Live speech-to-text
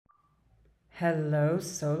Hello,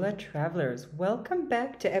 Sola travelers. Welcome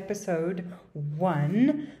back to episode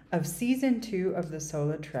 1 of season 2 of the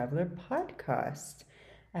Sola Traveler podcast.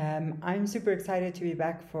 I'm super excited to be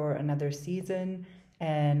back for another season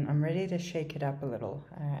and I'm ready to shake it up a little.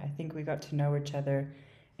 I think we got to know each other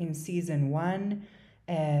in season 1,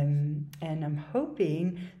 and I'm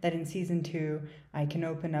hoping that in season 2 I can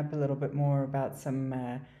open up a little bit more about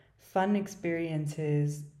some fun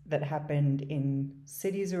experiences that happened in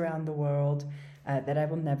cities around the world that I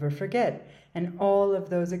will never forget. And all of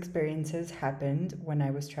those experiences happened when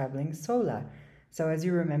I was traveling Sola. So as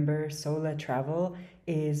you remember, Sola travel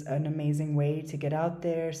is an amazing way to get out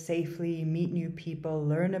there safely, meet new people,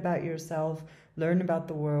 learn about yourself, learn about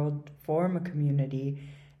the world, form a community.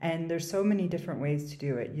 And there's so many different ways to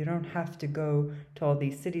do it. You don't have to go to all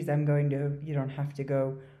these cities I'm going to. You don't have to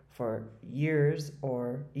go for years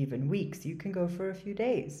or even weeks. You can go for a few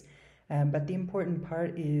days. But the important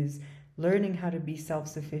part is learning how to be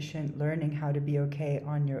self-sufficient, learning how to be okay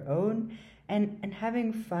on your own, and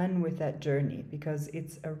having fun with that journey, because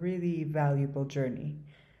it's a really valuable journey.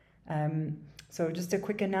 So just a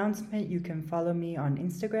quick announcement, you can follow me on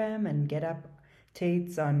Instagram and get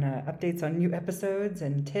updates on new episodes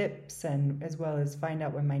and tips, and as well as find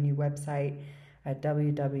out when my new website at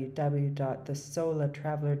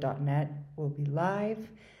www.thesolatraveler.net will be live.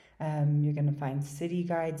 You're going to find city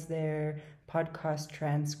guides there, podcast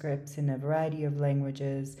transcripts in a variety of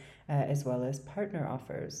languages, as well as partner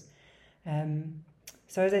offers.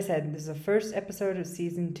 So as I said, this is the first episode of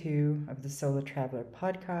season 2 of the Sola Traveler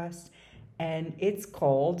podcast, and it's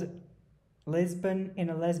called Lisbon in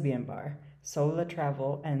a Lesbian Bar, Sola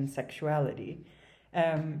Travel and Sexuality.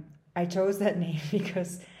 I chose that name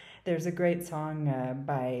because there's a great song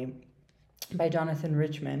by Jonathan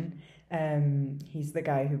Richman. He's the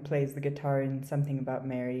guy who plays the guitar in Something About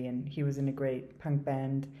Mary, and he was in a great punk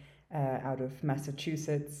band out of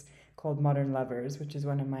Massachusetts called Modern Lovers, which is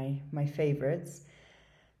one of my favorites.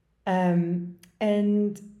 And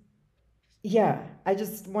yeah, I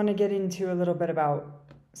just want to get into a little bit about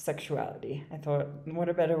sexuality. I thought, what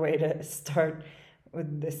a better way to start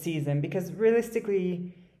with the season, because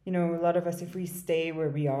realistically, a lot of us, if we stay where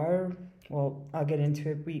we are, well, I'll get into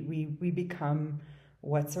it, we become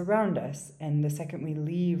what's around us. And the second we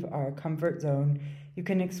leave our comfort zone, you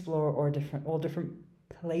can explore all different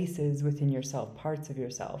places within yourself, parts of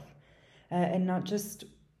yourself. And not just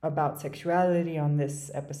about sexuality on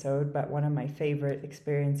this episode, but one of my favorite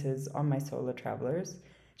experiences on my solo travels,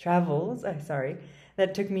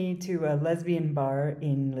 that took me to a lesbian bar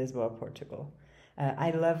in Lisbon, Portugal.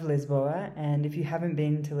 I love Lisboa, and if you haven't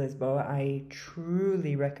been to Lisboa, I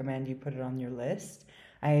truly recommend you put it on your list.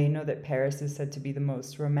 I know that Paris is said to be the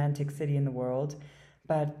most romantic city in the world,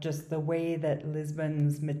 but just the way that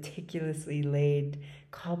Lisbon's meticulously laid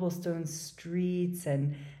cobblestone streets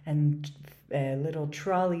and little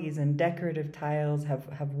trolleys and decorative tiles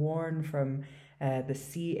have worn from the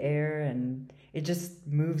sea air, and it just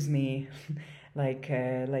moves me like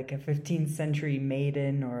a 15th century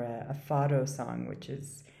maiden or a fado song, which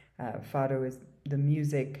is fado is the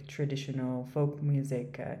traditional folk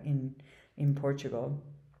music in Portugal.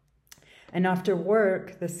 And after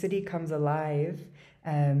work, the city comes alive,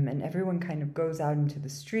 and everyone kind of goes out into the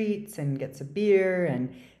streets and gets a beer and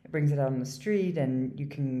brings it out on the street, and you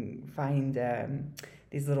can find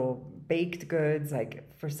these little baked goods.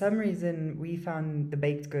 Like, for some reason, we found the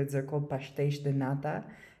baked goods are called pastéis de nata,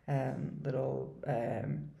 little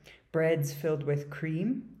breads filled with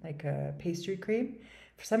cream, like a pastry cream.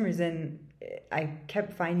 For some reason, I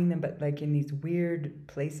kept finding them, but like in these weird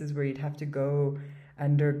places where you'd have to go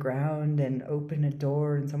underground and open a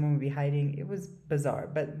door and someone would be hiding. It was bizarre,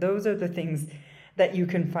 but those are the things that you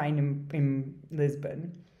can find in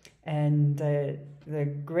Lisbon. And the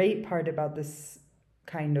great part about this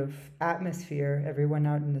kind of atmosphere, everyone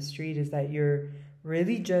out in the street, is that you're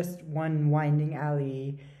really just one winding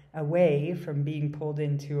alley away from being pulled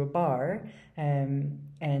into a bar, and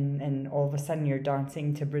all of a sudden you're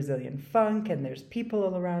dancing to Brazilian funk and there's people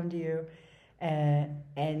all around you,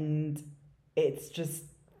 and it's just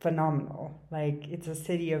phenomenal. Like, it's a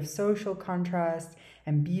city of social contrast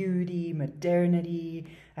and beauty, modernity,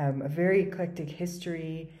 a very eclectic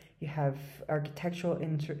history. You have architectural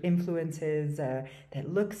influences that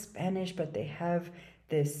look Spanish, but they have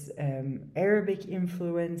this Arabic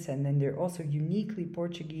influence, and then they're also uniquely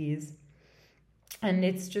Portuguese. And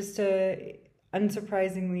it's just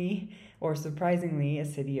unsurprisingly or surprisingly a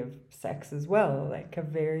city of sex as well, like a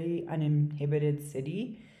very uninhibited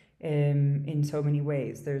city in so many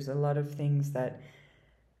ways. There's a lot of things that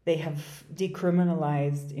they have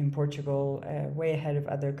decriminalized in Portugal, way ahead of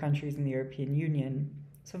other countries in the European Union.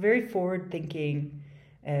 So very forward thinking,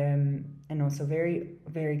 and also very,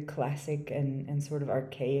 very classic and sort of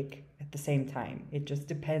archaic at the same time. It just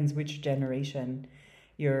depends which generation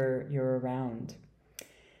you're around.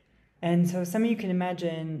 And so some of you can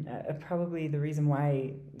imagine probably the reason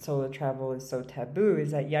why solo travel is so taboo is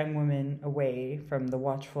that young women away from the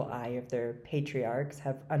watchful eye of their patriarchs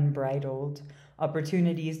have unbridled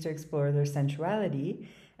opportunities to explore their sensuality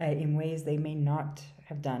in ways they may not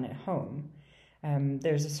have done at home.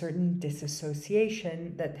 There's a certain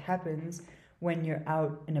disassociation that happens when you're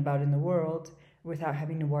out and about in the world without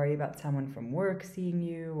having to worry about someone from work seeing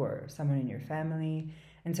you or someone in your family.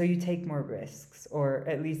 And so you take more risks, or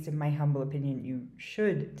at least in my humble opinion, you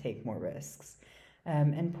should take more risks.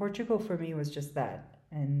 And Portugal for me was just that.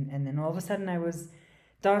 And then all of a sudden I was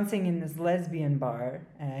dancing in this lesbian bar.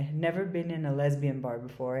 I had never been in a lesbian bar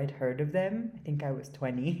before. I'd heard of them. I think I was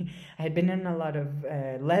 20. I had been in a lot of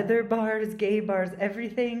leather bars, gay bars,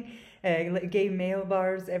 everything, gay male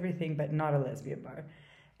bars, everything, but not a lesbian bar.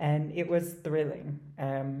 And it was thrilling.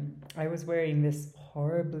 I was wearing this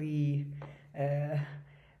horribly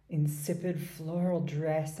insipid floral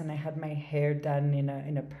dress, and I had my hair done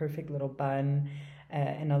in a perfect little bun,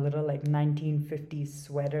 in a little like 1950s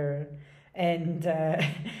sweater, and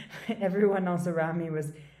everyone else around me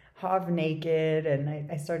was half naked,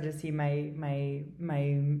 and I started to see my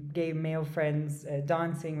gay male friends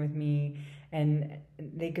dancing with me, and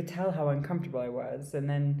they could tell how uncomfortable I was. And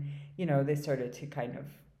then they started to kind of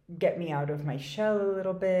get me out of my shell a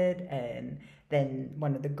little bit, and then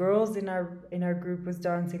one of the girls in our group was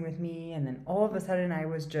dancing with me, and then all of a sudden I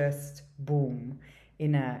was just boom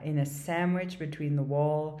in a sandwich between the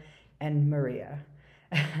wall and Maria.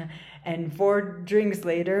 And 4 drinks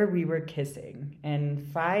later we were kissing, and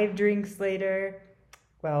 5 drinks later,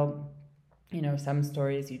 well, some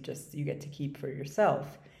stories you get to keep for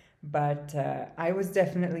yourself, but I was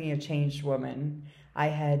definitely a changed woman. I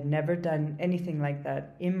had never done anything like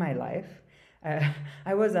that in my life.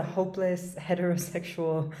 I was a hopeless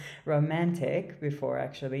heterosexual romantic before,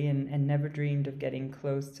 actually, and never dreamed of getting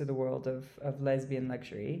close to the world of lesbian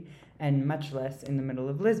luxury, and much less in the middle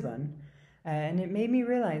of Lisbon. And it made me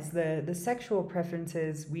realize the sexual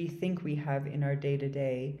preferences we think we have in our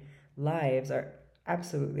day-to-day lives are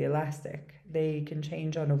absolutely elastic. They can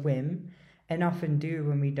change on a whim, and often do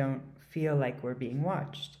when we don't feel like we're being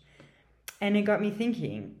watched. And it got me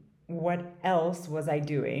thinking, what else was I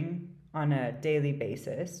doing on a daily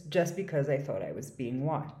basis just because I thought I was being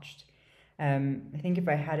watched? I think if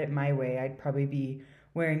I had it my way, I'd probably be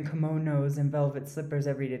wearing kimonos and velvet slippers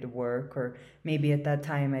every day to work, or maybe at that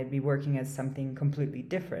time I'd be working as something completely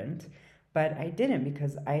different. But I didn't,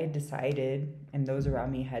 because I had decided, and those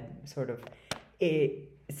around me had sort of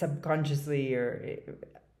subconsciously or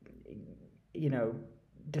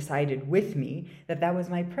decided with me that was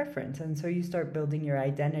my preference. And so you start building your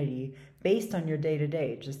identity based on your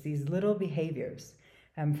day-to-day, just these little behaviors.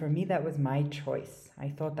 For me, that was my choice. I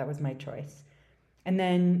thought that was my choice. And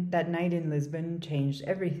then that night in Lisbon changed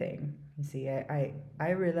everything. You see, I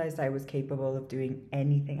realized I was capable of doing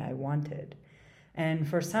anything I wanted. And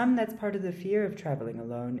for some, that's part of the fear of traveling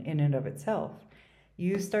alone in and of itself.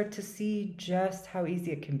 You start to see just how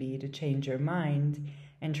easy it can be to change your mind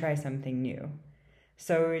and try something new.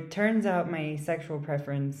 So it turns out my sexual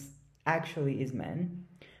preference actually is men.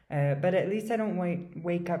 But at least I don't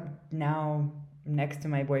wake up now next to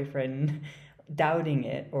my boyfriend doubting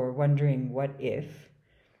it or wondering what if.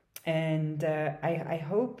 And I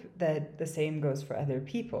hope that the same goes for other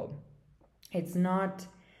people. It's not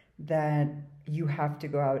that you have to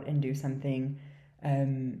go out and do something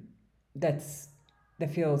that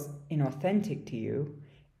feels inauthentic to you,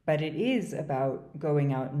 but it is about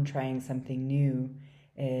going out and trying something new,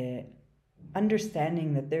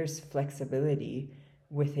 understanding that there's flexibility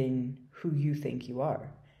within who you think you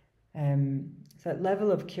are. So that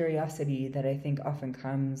level of curiosity that I think often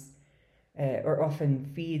comes or often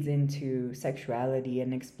feeds into sexuality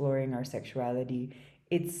and exploring our sexuality,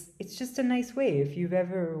 it's just a nice way. If you've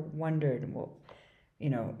ever wondered, well,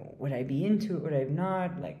 would I be into it, would I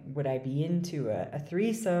not? Like, would I be into a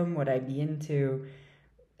threesome? Would I be into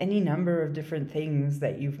any number of different things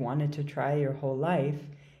that you've wanted to try your whole life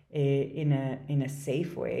in a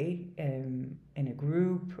safe way, in a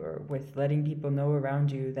group, or with letting people know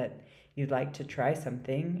around you that you'd like to try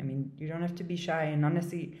something? I mean, you don't have to be shy, and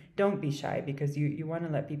honestly, don't be shy, because you want to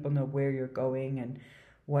let people know where you're going and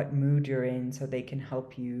what mood you're in so they can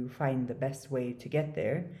help you find the best way to get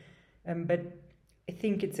there. But I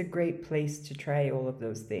think it's a great place to try all of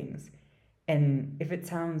those things. And if it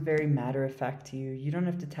sounds very matter-of-fact to you, you don't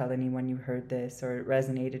have to tell anyone you heard this or it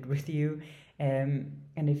resonated with you.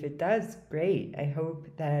 And if it does, great. I hope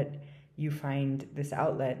that you find this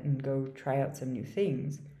outlet and go try out some new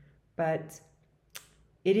things. But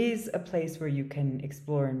it is a place where you can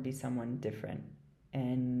explore and be someone different.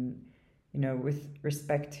 And, with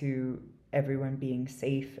respect to everyone being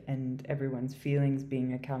safe and everyone's feelings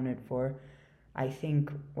being accounted for, I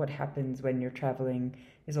think what happens when you're traveling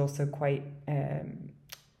is also quite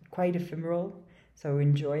ephemeral. So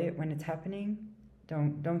enjoy it when it's happening.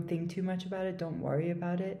 Don't think too much about it. Don't worry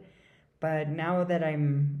about it. But now that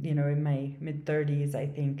I'm, in my mid-30s, I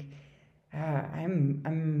think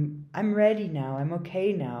I'm ready now. I'm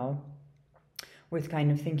okay now with kind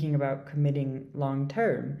of thinking about committing long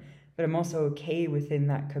term. But I'm also okay within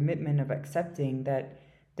that commitment of accepting that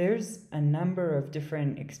there's a number of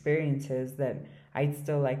different experiences that I'd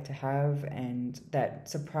still like to have and that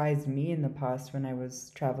surprised me in the past when I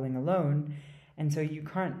was traveling alone. And so you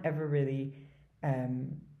can't ever really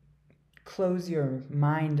close your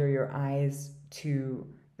mind or your eyes to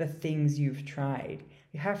the things you've tried.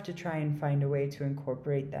 You have to try and find a way to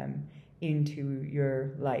incorporate them into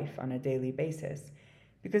your life on a daily basis,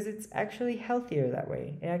 because it's actually healthier that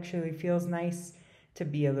way. It actually feels nice to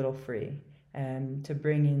be a little free and to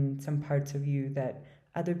bring in some parts of you that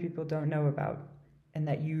other people don't know about and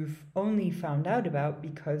that you've only found out about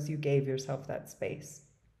because you gave yourself that space.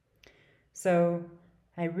 So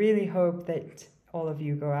I really hope that all of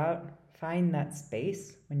you go out, find that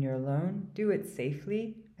space when you're alone, do it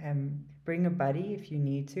safely, bring a buddy if you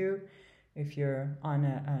need to, if you're on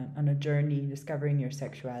a journey discovering your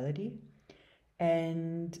sexuality.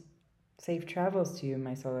 And safe travels to you,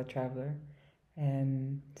 my Sola traveler.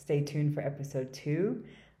 Stay tuned for episode 2.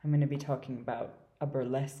 I'm going to be talking about a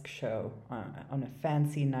burlesque show on a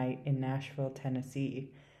fancy night in Nashville,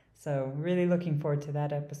 Tennessee. So really looking forward to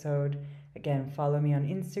that episode. Again, follow me on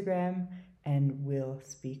Instagram and we'll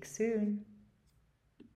speak soon.